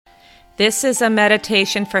This is a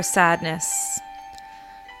meditation for sadness.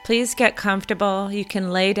 Please get comfortable. You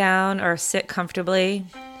can lay down or sit comfortably.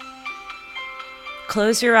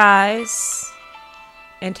 Close your eyes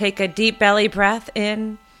and take a deep belly breath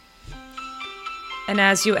in. And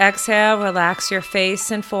as you exhale, relax your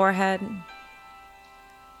face and forehead.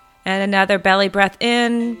 And another belly breath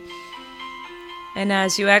in. And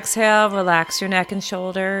as you exhale, relax your neck and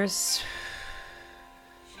shoulders.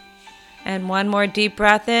 And one more deep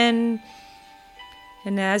breath in.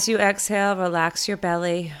 And as you exhale, relax your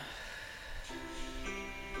belly.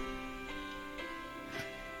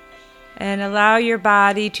 And allow your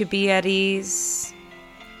body to be at ease.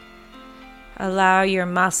 Allow your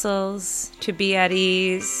muscles to be at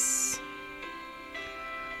ease.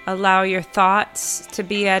 Allow your thoughts to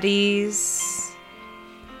be at ease.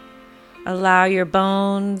 Allow your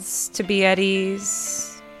bones to be at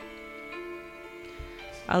ease.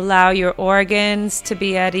 Allow your organs to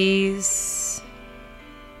be at ease.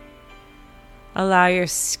 Allow your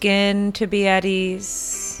skin to be at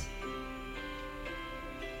ease.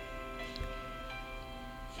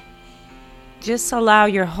 Just allow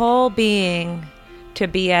your whole being to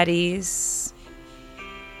be at ease.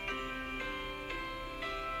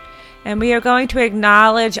 And we are going to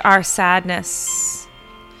acknowledge our sadness.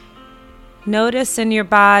 Notice in your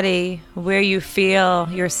body where you feel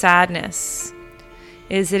your sadness.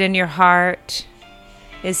 Is it in your heart?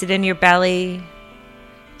 Is it in your belly?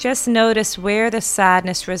 Just notice where the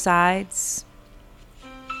sadness resides.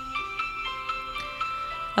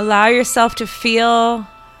 Allow yourself to feel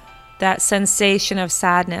that sensation of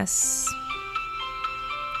sadness.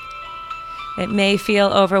 It may feel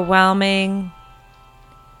overwhelming.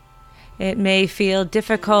 It may feel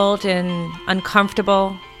difficult and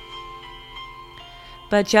uncomfortable.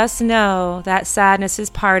 But just know that sadness is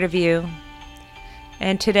part of you.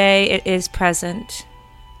 And today it is present.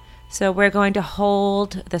 So we're going to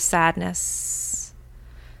hold the sadness.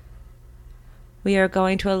 We are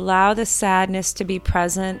going to allow the sadness to be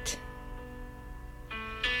present.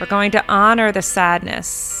 We're going to honor the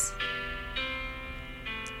sadness.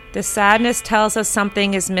 The sadness tells us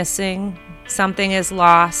something is missing, something is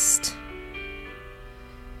lost,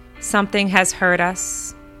 something has hurt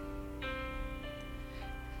us.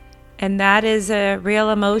 And that is a real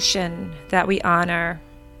emotion that we honor.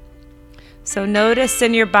 So notice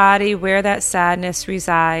in your body where that sadness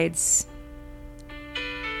resides.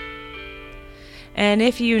 And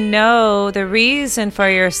if you know the reason for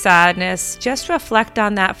your sadness, just reflect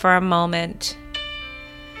on that for a moment.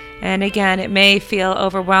 And again, it may feel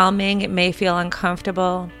overwhelming, it may feel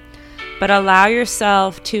uncomfortable, but allow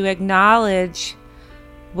yourself to acknowledge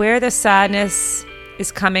where the sadness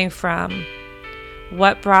is coming from.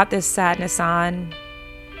 What brought this sadness on?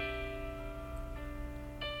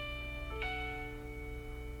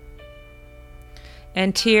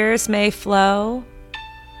 And tears may flow,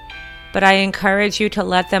 but I encourage you to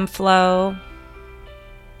let them flow.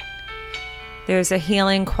 There's a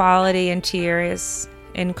healing quality in tears,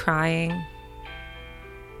 in crying.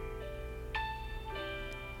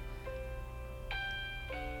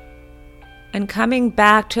 And coming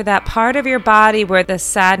back to that part of your body where the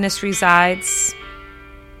sadness resides,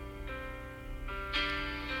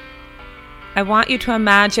 I want you to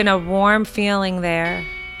imagine a warm feeling there,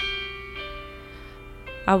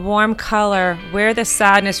 a warm color where the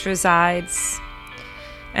sadness resides,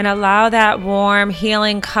 and allow that warm,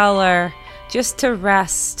 healing color just to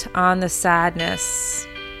rest on the sadness.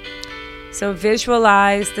 So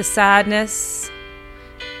visualize the sadness,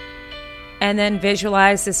 and then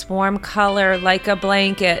visualize this warm color like a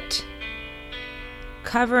blanket,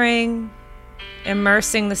 covering,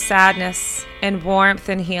 immersing the sadness in warmth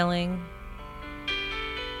and healing.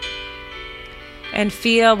 And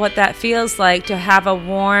feel what that feels like to have a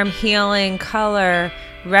warm, healing color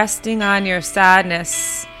resting on your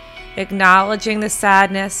sadness, acknowledging the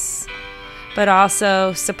sadness, but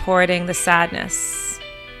also supporting the sadness.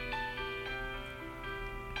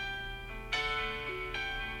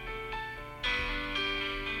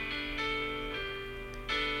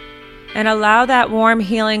 And allow that warm,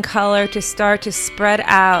 healing color to start to spread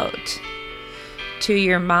out to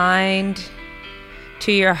your mind,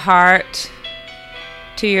 to your heart,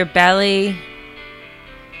 to your belly,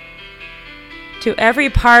 to every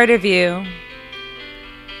part of you,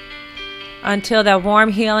 until that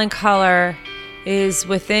warm healing color is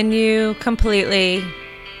within you completely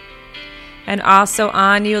and also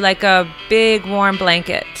on you like a big warm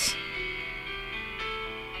blanket.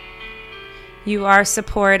 You are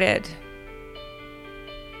supported.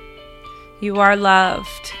 You are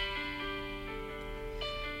loved.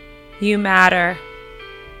 You matter.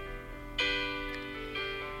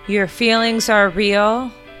 Your feelings are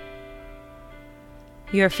real.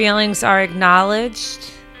 Your feelings are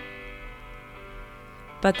acknowledged,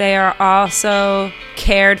 but they are also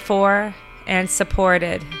cared for and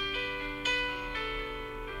supported.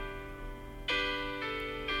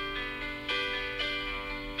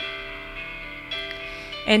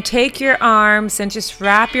 And take your arms and just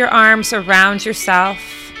wrap your arms around yourself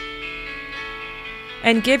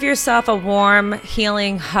and give yourself a warm,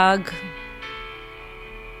 healing hug.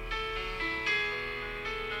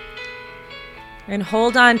 And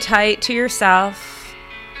hold on tight to yourself.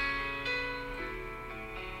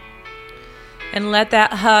 And let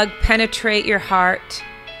that hug penetrate your heart,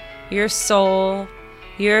 your soul,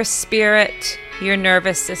 your spirit, your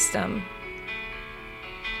nervous system.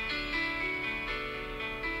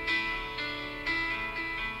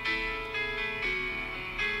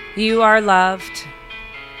 You are loved.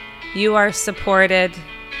 You are supported.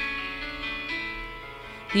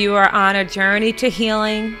 You are on a journey to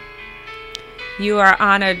healing. You are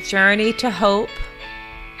on a journey to hope.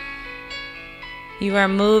 You are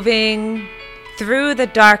moving through the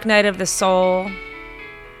dark night of the soul.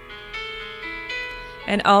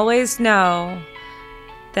 And always know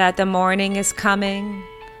that the morning is coming,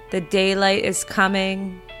 the daylight is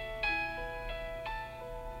coming.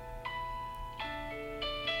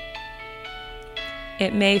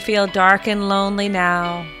 It may feel dark and lonely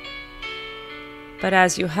now, but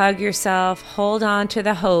as you hug yourself, hold on to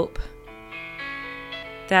the hope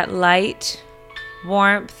that light,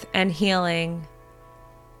 warmth, and healing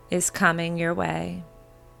is coming your way.